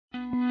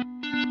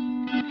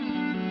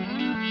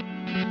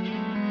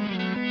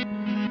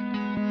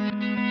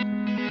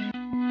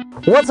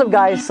What's up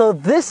guys, so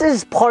this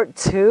is part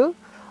 2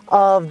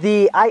 of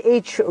the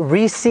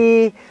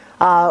ihreesy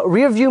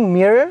rear view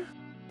mirror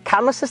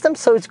camera system.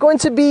 So it's going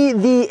to be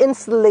the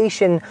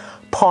installation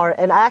part,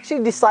 and I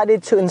actually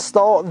decided to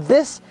install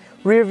this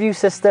rear view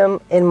system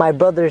in my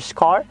brother's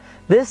car.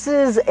 This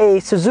is a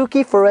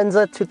Suzuki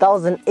Forenza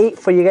 2008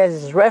 for you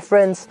guys'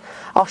 reference.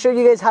 I'll show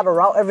you guys how to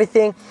route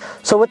everything.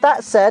 So with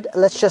that said,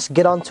 let's just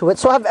get on to it.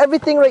 So I have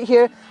everything right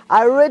here.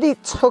 I already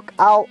took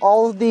out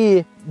all of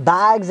the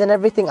bags and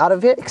everything out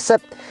of here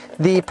except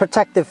the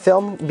protective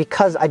film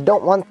because I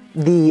don't want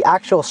the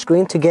actual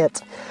screen to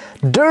get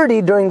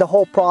dirty during the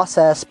whole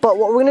process. But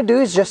what we're going to do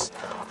is just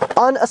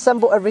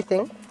unassemble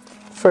everything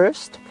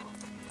first,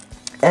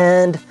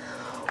 and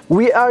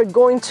we are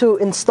going to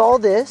install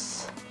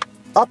this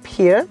up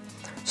here.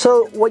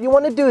 So what you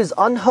want to do is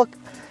unhook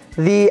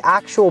the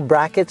actual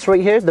brackets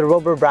right here, the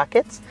rubber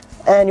brackets,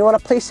 and you want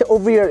to place it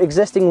over your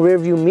existing rear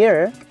view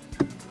mirror.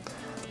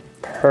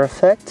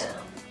 Perfect.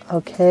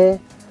 Okay,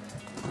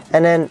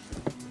 and then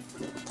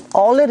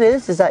all it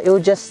is that it will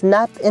just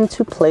snap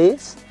into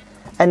place,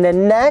 and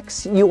then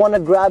next you want to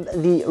grab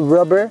the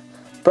rubber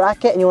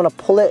bracket and you want to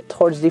pull it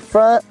towards the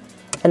front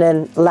and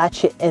then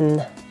latch it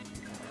in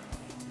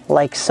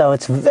like so.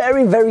 It's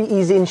very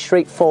easy and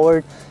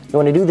straightforward. You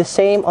want to do the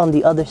same on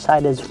the other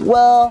side as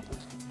well.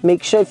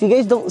 Make sure, if you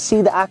guys don't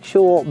see the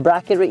actual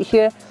bracket right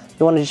here,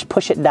 you want to just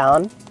push it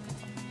down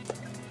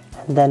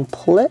and then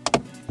pull it.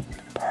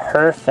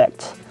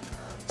 Perfect.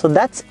 So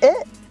that's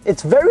it.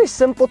 It's very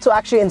simple to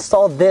actually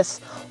install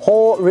this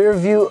whole rear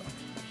view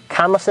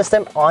camera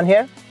system on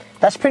here.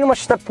 That's pretty much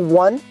step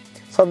 1.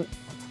 So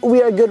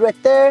we are good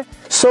right there.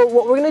 So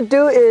what we're gonna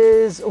do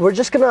is we're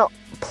just gonna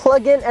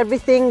plug in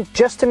everything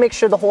just to make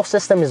sure the whole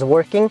system is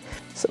working.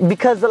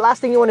 Because the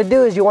last thing you want to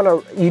do is you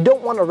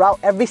don't want to route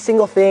every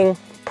single thing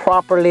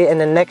properly,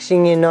 and the next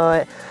thing you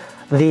know,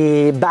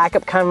 the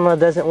backup camera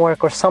doesn't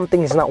work or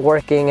something is not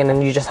working, and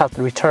then you just have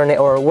to return it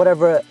or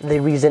whatever the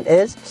reason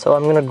is. So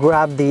I'm gonna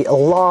grab the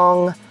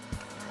long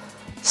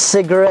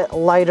cigarette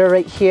lighter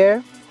right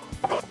here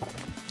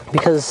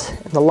because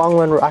in the long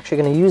run we're actually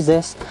gonna use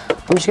this.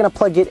 I'm just gonna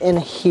plug it in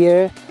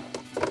here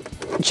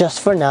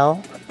just for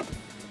now.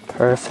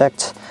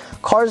 Perfect.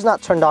 Car's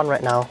not turned on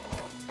right now.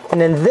 And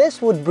then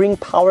this would bring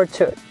power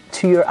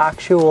to your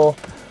actual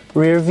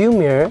rear view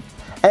mirror.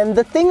 And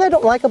the thing I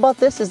don't like about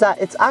this is that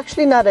it's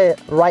actually not a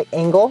right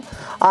angle.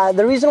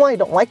 The reason why I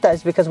don't like that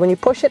is because when you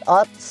push it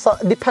up, so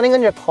depending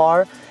on your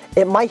car,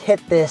 it might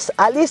hit this.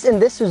 At least in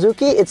this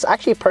Suzuki, it's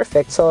actually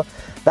perfect. So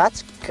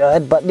that's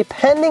good. But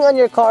depending on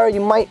your car,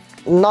 you might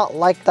not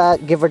like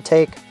that, give or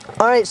take.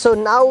 All right, so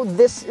now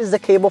this is the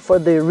cable for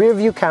the rear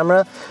view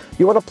camera.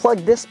 You want to plug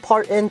this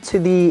part into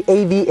the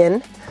AV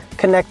in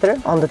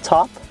connector on the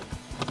top.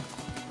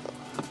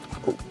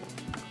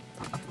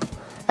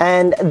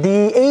 And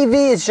the AV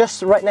is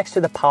just right next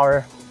to the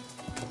power.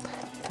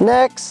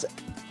 Next,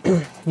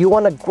 you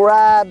want to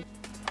grab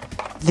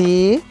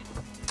the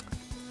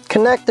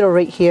connector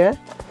right here,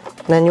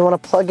 and then you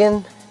want to plug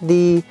in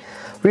the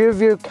rear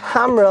view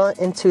camera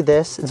into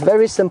this. It's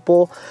very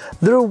simple.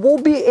 There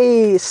will be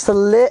a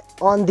slit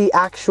on the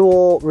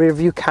actual rear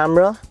view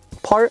camera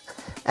part,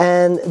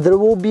 and there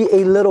will be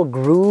a little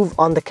groove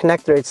on the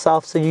connector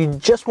itself. So you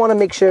just want to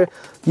make sure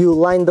you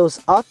line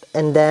those up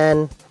and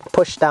then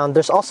push down.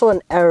 There's also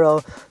an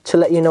arrow to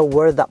let you know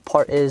where that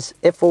part is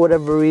if for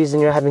whatever reason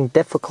you're having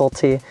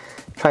difficulty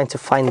trying to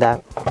find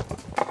that.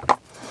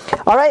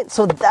 All right,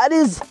 so that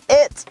is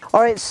it.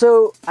 All right,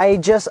 so I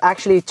just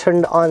actually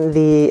turned on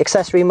the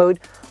accessory mode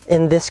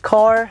in this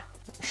car.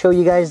 Show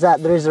you guys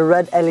that there's a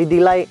red LED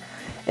light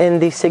in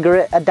the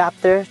cigarette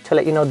adapter to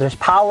let you know there's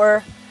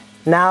power.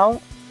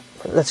 Now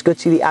let's go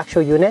to the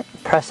actual unit.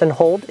 Press and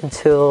hold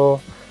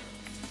until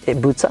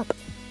it boots up.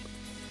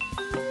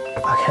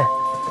 Okay.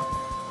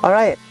 All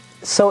right,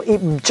 so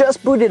it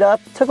just booted up.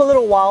 Took a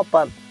little while,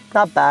 but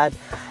not bad.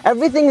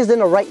 Everything is in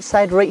the right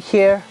side right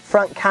here.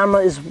 Front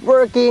camera is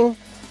working.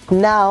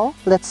 Now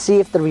let's see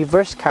if the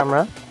reverse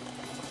camera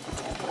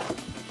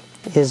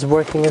is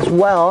working as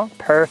well.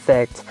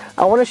 Perfect.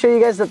 I want to show you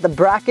guys that the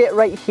bracket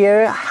right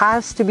here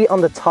has to be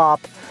on the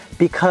top,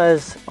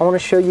 because I want to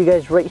show you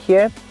guys right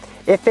here,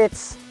 if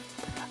it's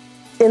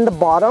in the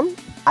bottom,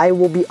 I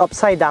will be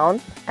upside down,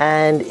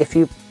 and if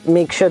you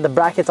make sure the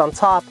bracket's on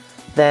top,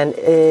 then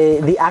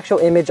the actual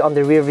image on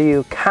the rear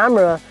view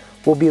camera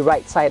will be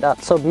right side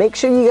up. So make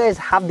sure you guys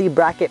have the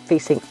bracket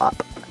facing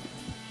up.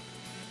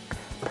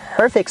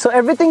 Perfect. So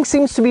everything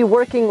seems to be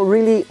working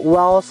really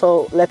well.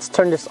 So let's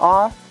turn this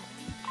off.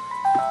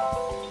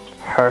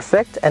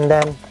 Perfect. And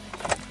then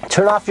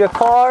turn off your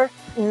car.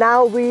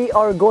 Now we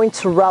are going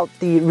to route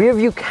the rear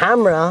view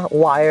camera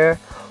wire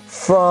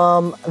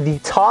from the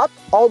top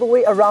all the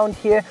way around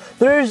here.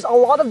 There's a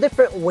lot of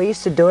different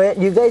ways to do it.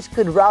 You guys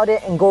could route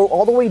it and go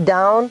all the way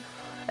down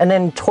and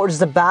then towards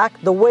the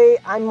back. The way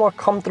I'm more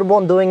comfortable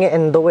in doing it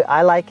and the way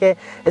I like it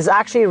is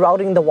actually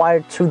routing the wire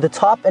to the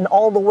top and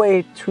all the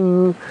way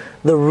to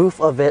the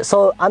roof of it.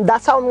 So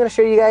that's how I'm going to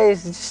show you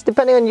guys. Just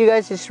depending on you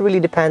guys, it just really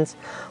depends.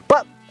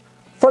 But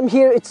from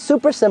here, it's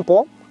super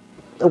simple.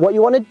 what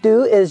you want to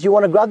do is you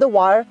want to grab the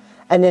wire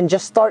and then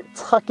just start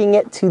tucking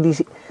it to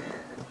the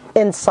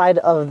inside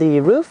of the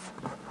roof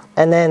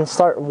and then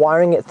start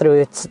wiring it through.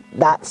 It's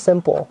that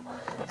simple.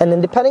 And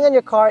then depending on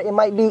your car, it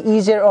might be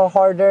easier or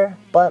harder,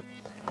 but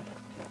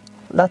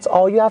that's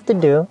all you have to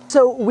do.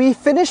 So we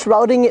finished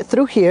routing it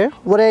through here.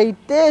 What I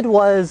did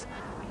was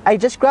I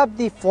just grabbed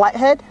the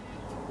flathead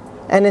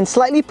and then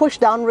slightly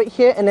pushed down right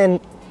here and then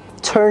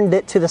turned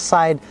it to the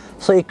side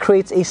so it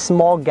creates a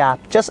small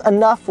gap, just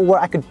enough where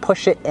I could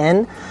push it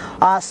in,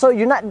 so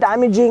you're not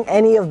damaging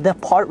any of the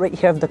part right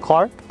here of the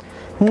car.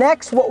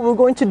 Next, what we're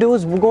going to do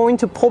is we're going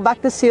to pull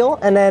back the seal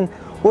and then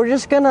we're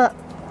just gonna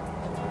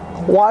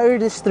wire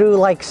this through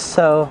like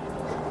so.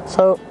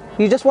 So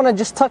you just want to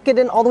just tuck it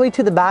in all the way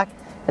to the back,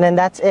 and then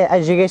that's it.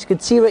 As you guys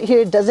could see right here,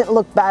 it doesn't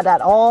look bad at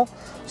all.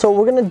 So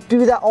we're gonna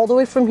do that all the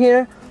way from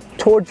here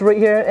towards right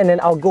here, and then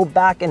I'll go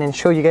back and then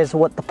show you guys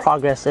what the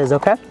progress is,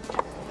 okay?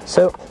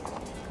 So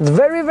it's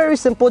very, very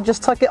simple.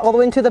 Just tuck it all the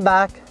way into the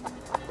back.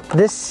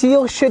 This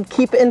seal should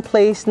keep it in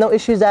place, no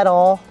issues at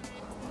all.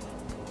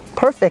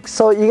 Perfect.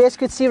 So you guys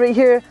could see right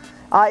here,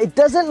 it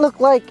doesn't look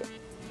like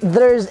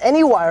there's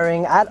any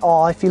wiring at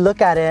all if you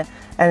look at it,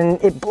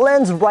 and it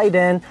blends right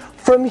in.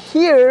 From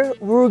here,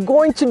 we're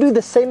going to do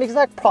the same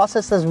exact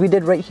process as we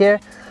did right here.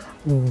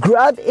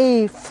 Grab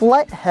a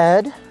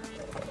flathead.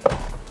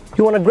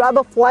 You want to grab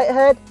a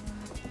flathead,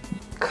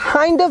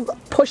 kind of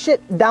push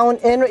it down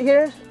in right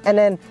here, and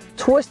then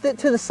twist it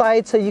to the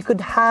side so you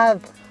could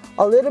have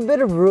a little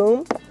bit of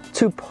room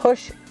to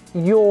push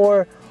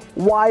your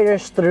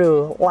wires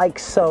through, like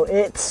so.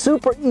 It's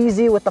super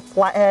easy with the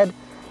flathead,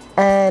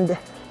 and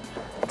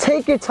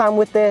take your time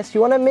with this.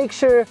 You want to make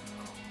sure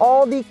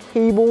all the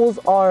cables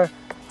are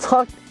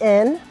tucked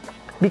in,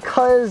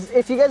 because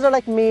if you guys are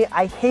like me,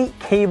 I hate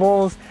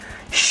cables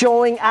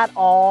showing at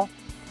all.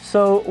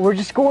 So we're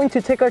just going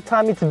to take our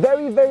time. It's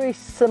very, very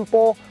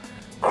simple.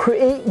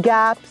 Create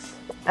gaps,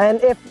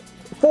 and if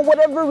for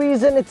whatever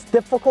reason it's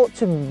difficult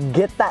to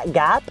get that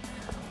gap,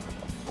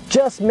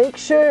 just make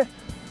sure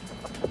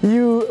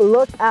you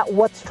look at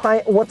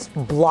what's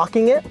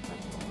blocking it.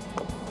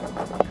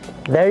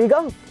 There you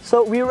go.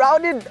 So we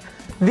routed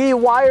the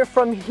wire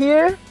from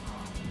here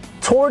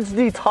towards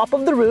the top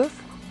of the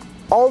roof,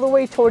 all the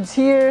way towards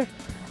here,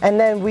 and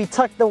then we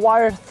tucked the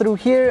wire through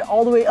here,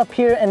 all the way up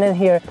here, and then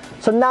here.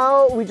 So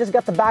now we just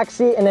got the back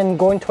seat and then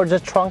going towards the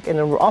trunk, and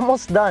then we're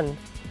almost done.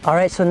 All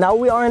right, so now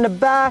we are in the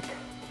back.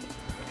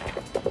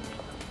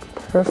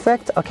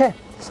 Perfect. Okay,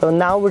 so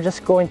now we're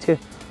just going to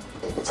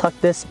tuck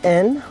this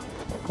in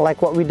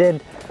like what we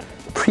did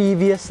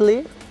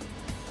previously.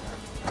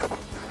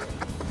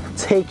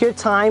 Take your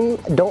time,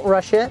 don't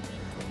rush it.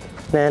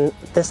 Then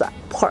this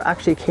part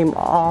actually came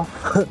off,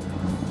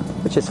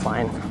 which is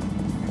fine.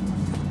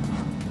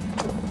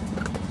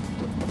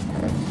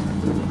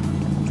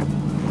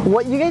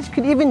 What you guys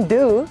could even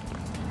do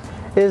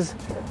is,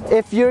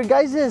 if your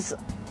guys'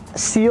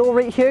 seal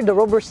right here, the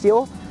rubber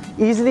seal,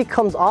 easily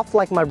comes off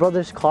like my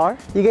brother's car,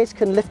 you guys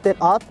can lift it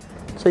up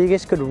so you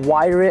guys could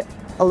wire it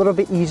a little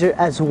bit easier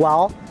as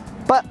well.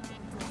 But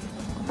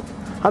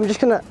I'm just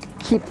gonna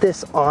keep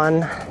this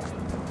on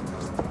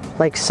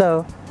like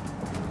so,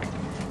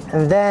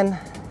 and then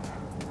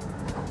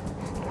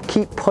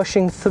keep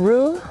pushing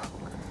through.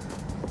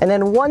 And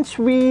then once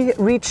we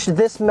reach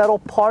this metal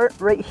part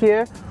right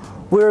here,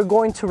 we're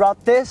going to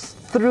route this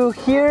through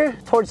here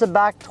towards the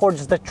back,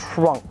 towards the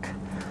trunk.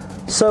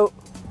 So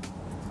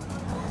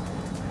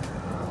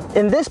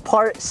in this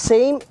part,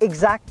 same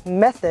exact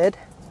method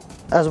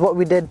as what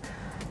we did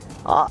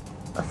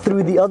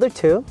through the other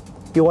two.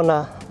 You want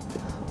to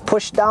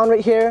push down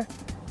right here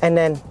and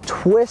then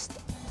twist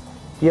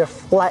your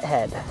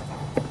flathead.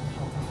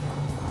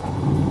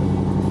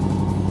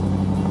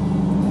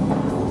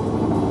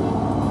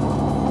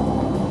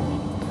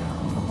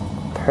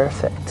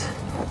 Perfect.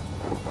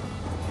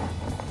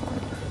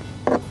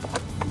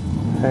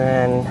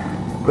 And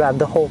grab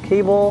the whole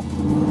cable,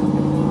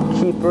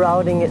 keep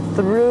routing it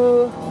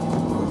through.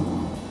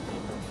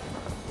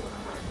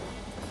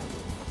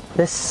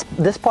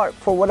 This part,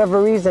 for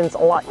whatever reason, is a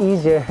lot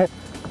easier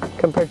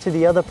compared to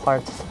the other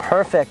parts.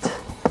 Perfect.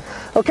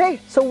 Okay,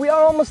 so we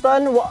are almost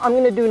done. What I'm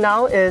gonna do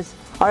now is,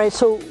 all right,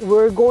 so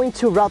we're going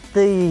to route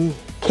the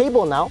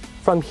cable now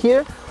from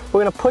here.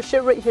 We're gonna push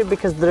it right here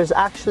because there's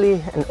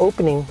actually an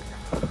opening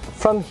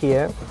from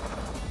here.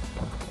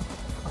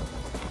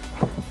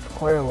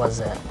 Where was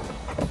it?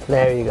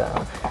 There you go.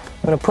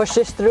 I'm gonna push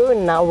this through,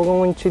 and now we're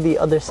going to the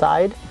other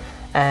side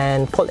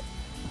and pull it.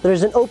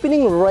 There's an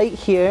opening right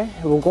here.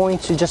 We're going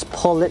to just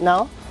pull it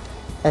now.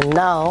 And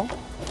now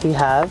we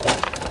have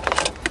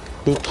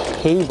the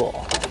cable.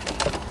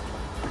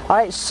 All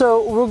right,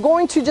 so we're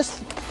going to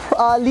just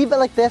leave it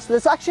like this.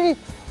 Let's actually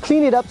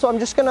clean it up. So I'm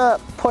just gonna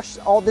push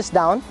all this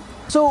down.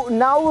 So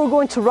now we're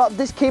going to route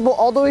this cable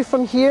all the way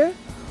from here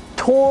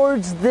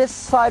towards this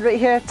side right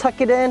here,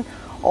 tuck it in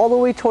all the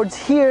way towards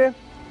here,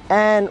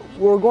 and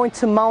we're going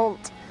to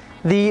mount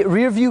the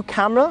rear view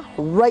camera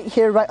right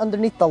here, right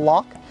underneath the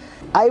lock.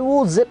 I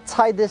will zip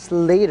tie this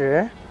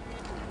later.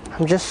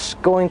 I'm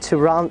just going to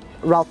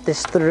route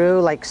this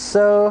through like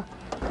so.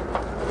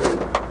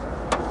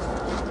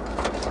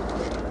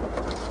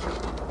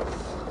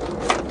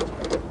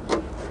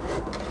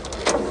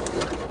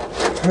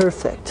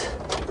 Perfect.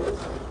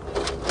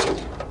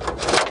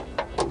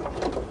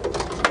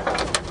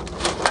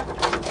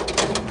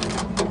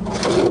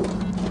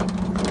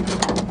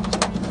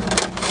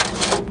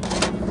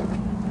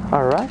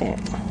 All right.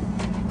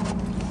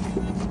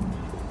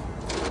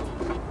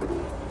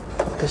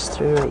 Put this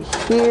through right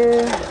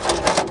here.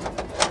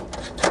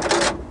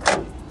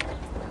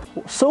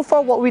 So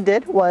far what we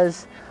did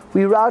was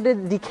we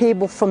routed the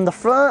cable from the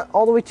front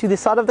all the way to the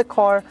side of the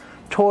car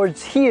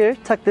towards here,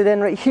 tucked it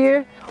in right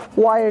here,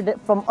 wired it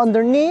from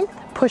underneath,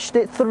 pushed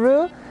it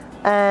through,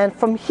 and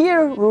from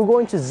here we're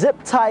going to zip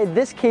tie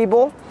this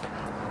cable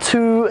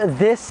to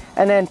this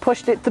and then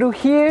pushed it through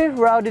here,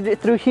 routed it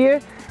through here,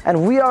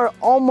 and we are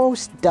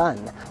almost done.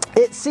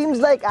 It seems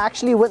like I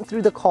actually went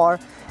through the car,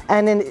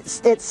 and then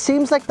it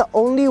seems like the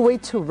only way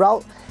to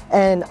route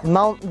and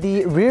mount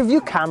the rear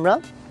view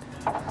camera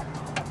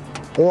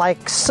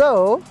like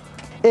so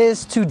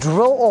is to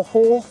drill a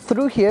hole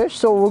through here.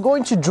 So we're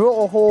going to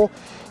drill a hole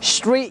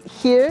straight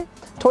here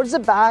towards the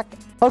back.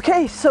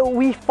 Okay, so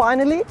we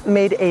finally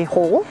made a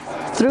hole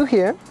through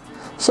here.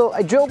 So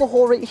I drilled a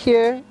hole right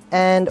here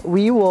and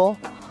we will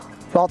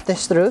route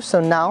this through.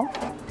 So now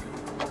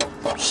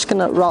I'm just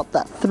gonna route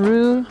that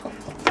through.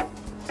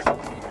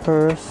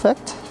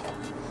 Perfect.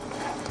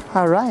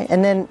 All right,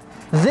 and then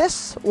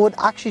this would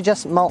actually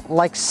just mount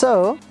like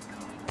so.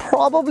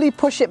 Probably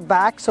push it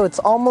back so it's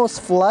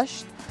almost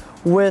flush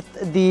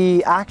with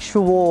the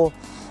actual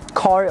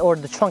car or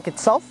the trunk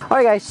itself. All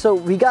right guys, so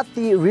we got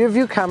the rear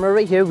view camera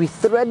right here. We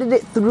threaded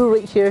it through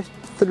right here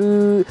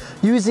through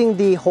using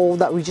the hole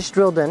that we just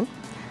drilled in.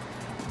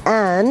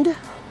 And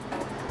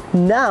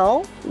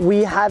now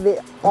we have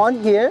it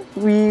on here.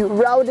 We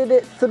routed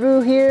it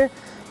through here.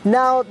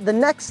 Now the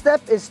next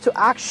step is to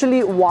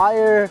actually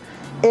wire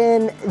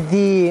in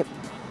the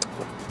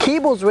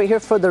cables right here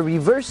for the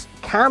reverse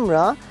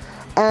camera,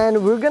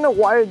 and we're gonna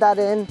wire that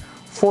in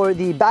for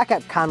the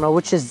backup camera,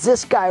 which is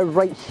this guy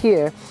right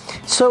here.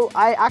 So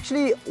I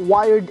actually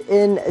wired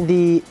in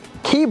the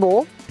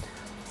cable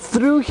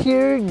through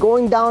here,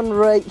 going down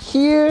right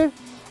here,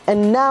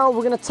 and now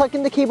we're gonna tuck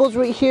in the cables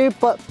right here,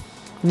 but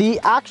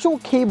the actual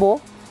cable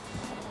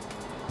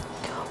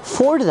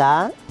for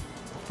that,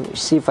 let me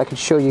see if I can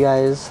show you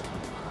guys.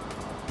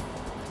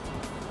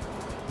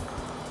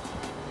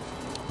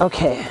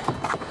 Okay,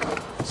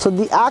 so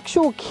the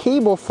actual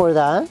cable for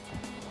that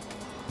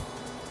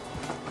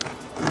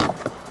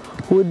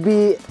would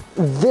be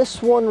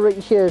this one right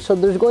here. So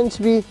there's going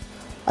to be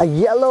a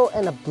yellow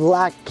and a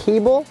black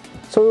cable.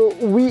 So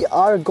we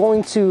are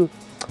going to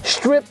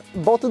strip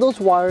both of those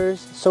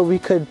wires so we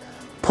could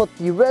put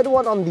the red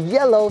one on the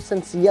yellow,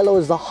 since the yellow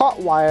is the hot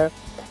wire,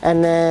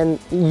 and then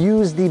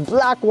use the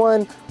black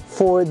one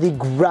for the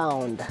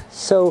ground.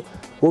 So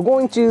we're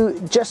going to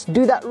just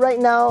do that right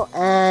now,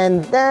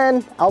 and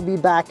then I'll be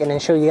back and then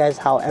show you guys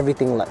how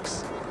everything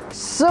looks.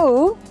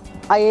 So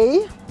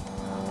I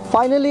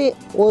finally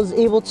was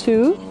able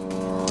to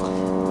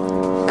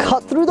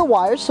cut through the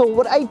wire. So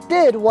what I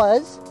did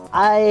was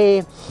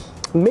I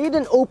made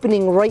an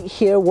opening right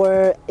here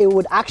where it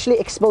would actually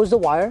expose the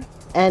wire,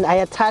 and I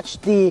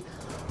attached the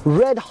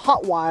red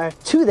hot wire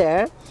to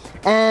there,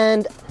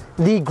 and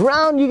the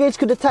ground, you guys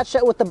could attach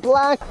that with the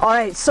black. All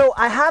right, so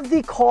I have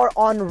the car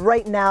on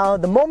right now.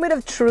 The moment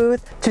of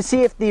truth to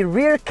see if the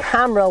rear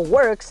camera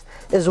works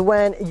is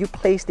when you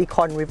place the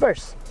car in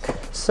reverse.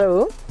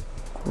 So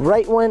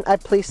right when I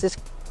place this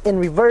in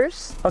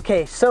reverse,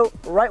 okay, so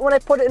right when I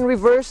put it in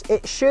reverse,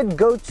 it should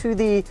go to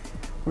the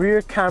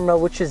rear camera,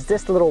 which is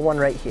this little one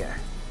right here.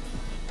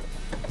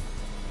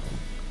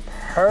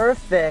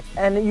 Perfect.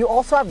 And you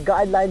also have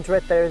guidelines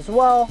right there as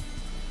well.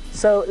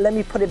 So let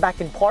me put it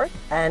back in park,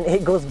 and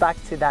it goes back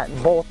to that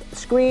both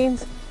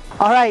screens.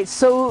 All right,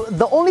 so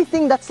the only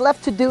thing that's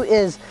left to do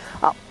is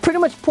pretty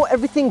much put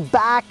everything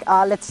back.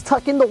 Let's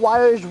tuck in the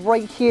wires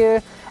right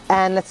here,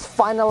 and let's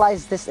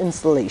finalize this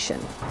installation.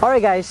 All right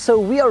guys, so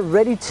we are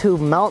ready to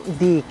mount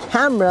the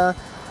camera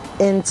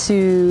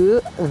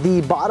into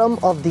the bottom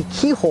of the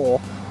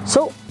keyhole.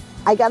 So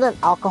I got an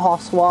alcohol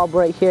swab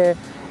right here,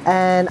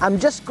 and I'm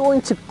just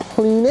going to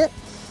clean it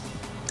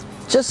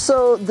just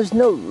so there's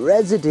no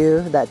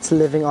residue that's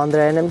living on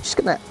there, and I'm just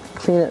gonna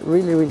clean it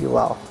really, really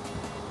well.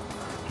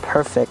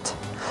 Perfect.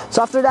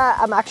 So after that,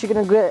 I'm actually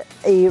gonna get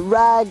a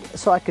rag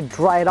so I could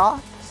dry it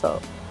off. So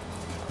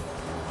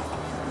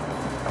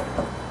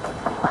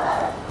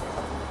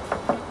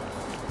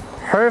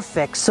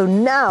perfect. So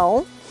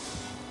now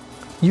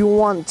you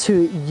want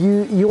to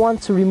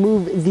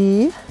remove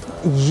the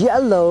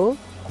yellow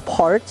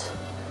part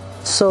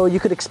so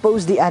you could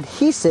expose the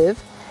adhesive.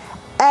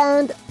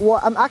 And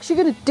what I'm actually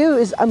going to do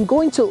is I'm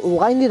going to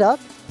line it up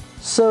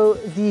so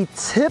the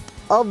tip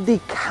of the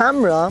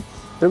camera,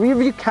 the rear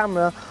view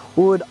camera,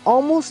 would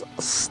almost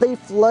stay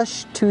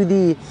flush to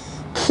the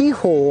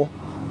keyhole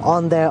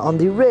on there on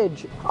the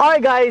ridge.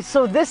 Alright guys,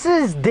 so this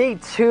is day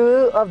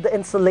 2 of the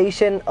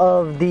installation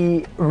of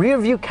the rear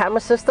view camera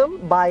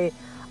system by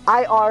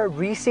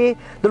ihreesy.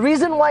 The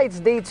reason why it's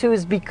day 2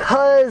 is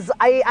because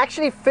I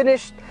actually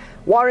finished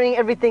wiring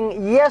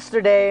everything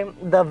yesterday,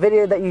 the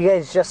video that you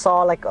guys just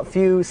saw like a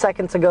few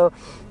seconds ago.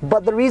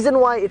 But the reason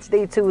why it's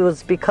day 2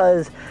 was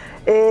because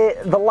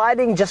the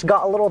lighting just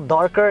got a little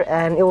darker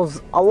and it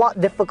was a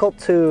lot difficult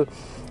to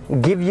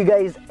give you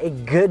guys a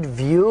good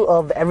view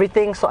of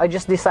everything. So I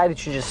just decided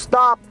to just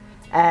stop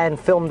and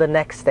film the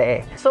next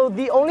day. So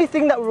the only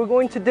thing that we're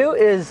going to do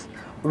is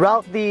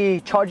route the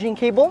charging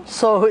cable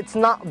so it's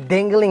not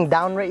dangling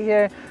down right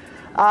here.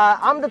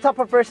 I'm the type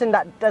of person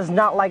that does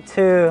not like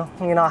to,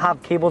 you know,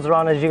 have cables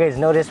around, as you guys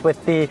noticed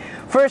with the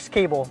first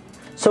cable.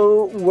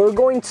 So we're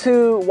going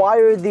to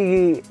wire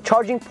the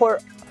charging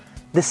port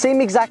the same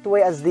exact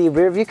way as the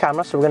rear view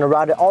camera. So we're going to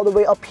route it all the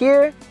way up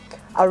here,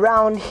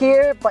 around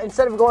here, but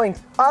instead of going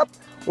up,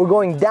 we're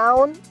going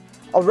down,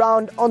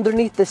 around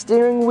underneath the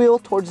steering wheel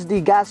towards the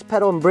gas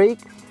pedal and brake,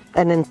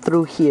 and then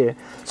through here.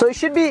 So it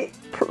should be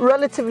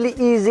relatively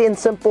easy and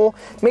simple.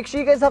 Make sure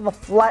you guys have a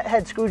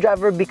flathead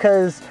screwdriver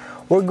because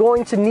we're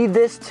going to need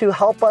this to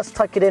help us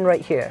tuck it in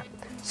right here.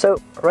 So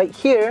right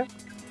here,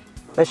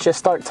 let's just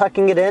start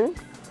tucking it in.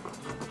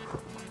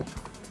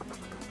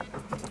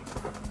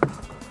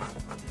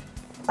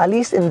 At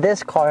least in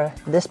this car,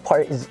 this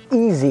part is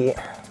easy.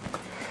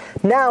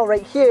 Now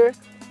right here,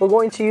 we're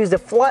going to use the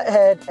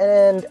flathead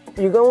and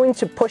you're going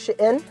to push it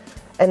in,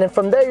 and then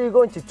from there you're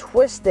going to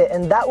twist it,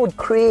 and that would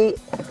create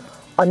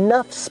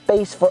enough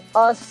space for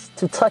us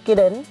to tuck it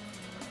in,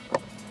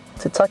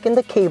 to tuck in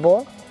the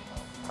cable.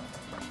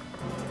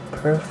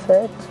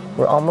 Perfect,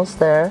 we're almost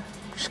there.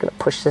 Just gonna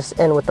push this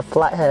in with the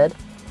flathead.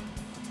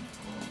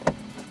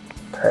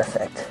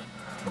 Perfect,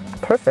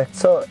 perfect.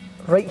 So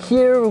right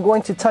here, we're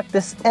going to tuck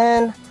this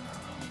in.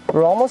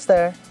 We're almost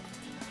there.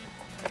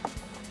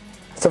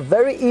 It's a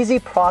very easy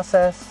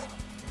process,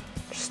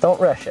 just don't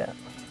rush it.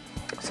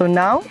 So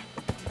now,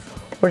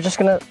 we're just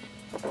gonna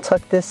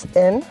tuck this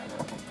in.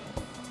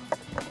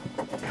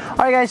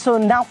 Alright guys, so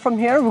now from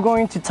here, we're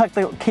going to tuck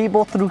the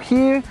cable through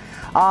here,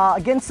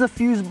 against the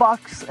fuse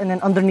box and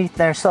then underneath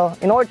there. So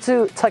in order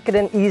to tuck it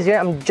in easier,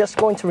 I'm just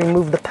going to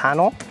remove the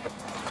panel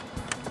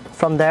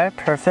from there,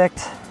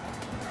 perfect.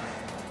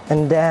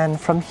 And then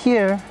from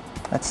here,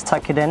 let's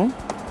tuck it in.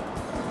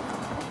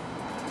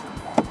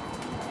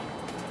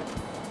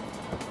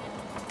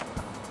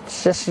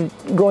 Just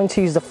going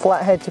to use the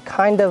flathead to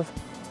kind of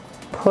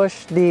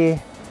push the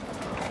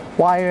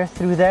wire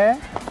through there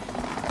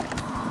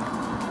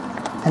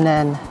and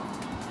then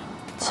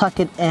tuck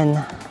it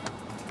in.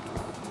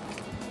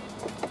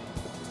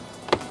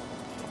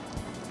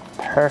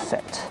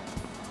 Perfect.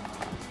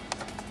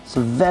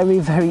 So very,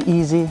 very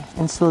easy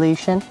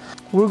installation.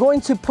 We're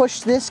going to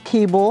push this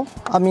cable,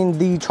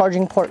 the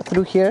charging port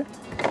through here,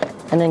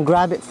 and then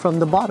grab it from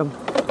the bottom.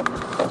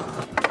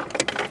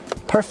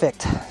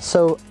 Perfect.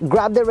 So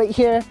grabbed it right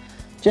here,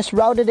 just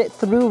routed it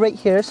through right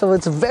here. So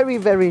it's very,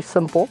 very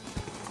simple.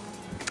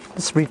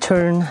 Let's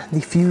return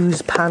the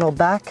fuse panel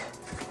back.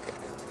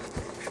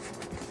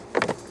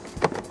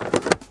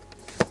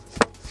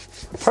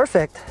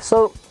 Perfect.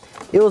 So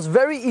it was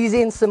very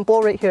easy and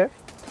simple right here.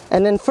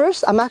 And then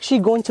first, I'm actually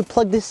going to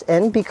plug this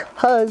in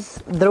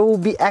because there will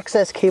be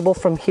excess cable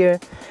from here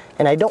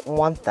and I don't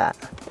want that.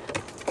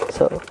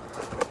 So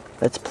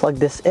let's plug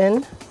this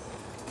in.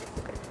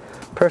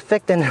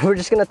 Perfect, and we're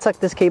just gonna tuck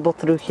this cable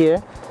through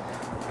here.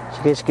 So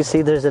you guys can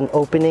see there's an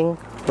opening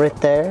right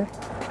there.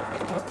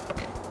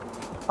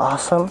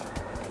 Awesome.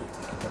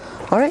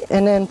 All right,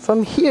 and then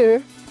from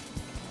here,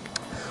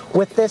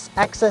 with this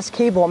excess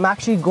cable, I'm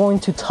actually going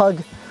to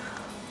tug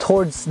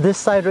towards this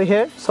side right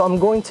here. So I'm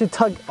going to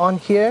tug on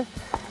here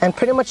and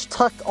pretty much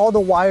tuck all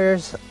the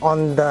wires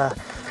on the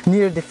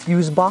near the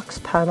fuse box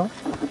panel.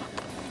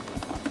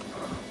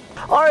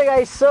 Alright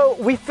guys, so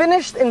we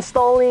finished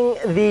installing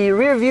the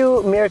rear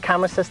view mirror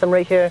camera system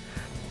right here.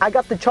 I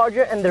got the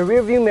charger and the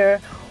rear view mirror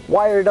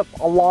wired up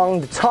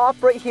along the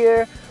top right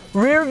here.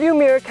 Rear view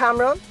mirror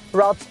camera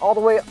routes all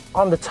the way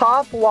on the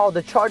top while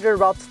the charger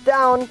routes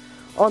down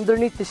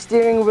underneath the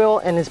steering wheel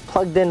and is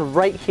plugged in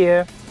right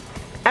here.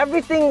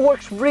 Everything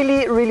works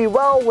really, really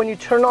well. When you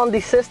turn on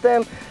the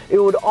system, it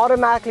would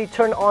automatically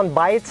turn on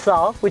by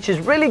itself, which is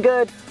really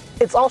good.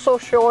 It's also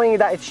showing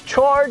that it's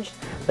charged.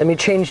 Let me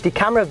change the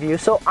camera view.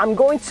 So I'm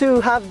going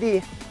to have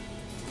the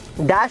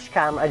dash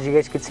cam, as you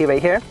guys can see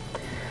right here,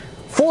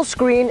 full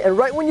screen, and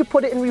right when you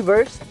put it in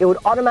reverse, it would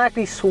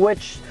automatically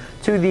switch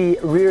to the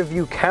rear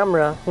view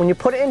camera. When you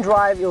put it in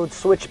drive, it would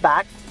switch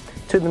back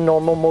to the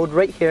normal mode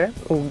right here.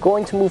 I'm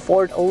going to move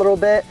forward a little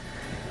bit,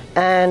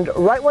 and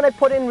right when I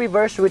put it in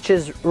reverse, which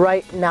is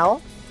right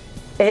now,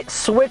 it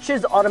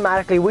switches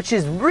automatically, which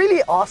is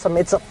really awesome.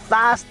 It's a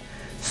fast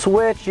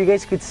switch. You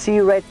guys could see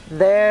right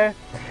there.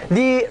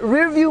 The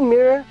rear view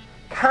mirror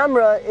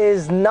camera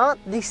is not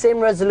the same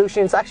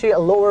resolution. It's actually a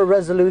lower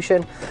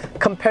resolution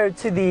compared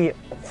to the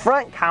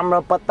front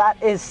camera, but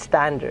that is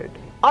standard.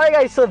 Alright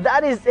guys, so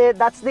that is it.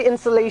 That's the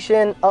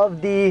installation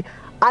of the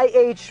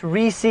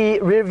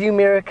ihreesy rear view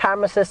mirror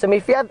camera system.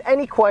 If you have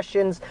any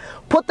questions,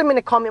 put them in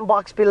the comment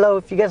box below.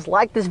 If you guys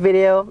like this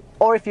video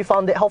or if you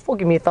found it helpful,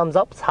 give me a thumbs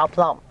up.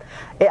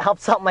 It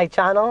helps out my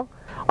channel.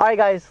 Alright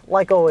guys,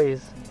 like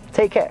always,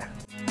 take care.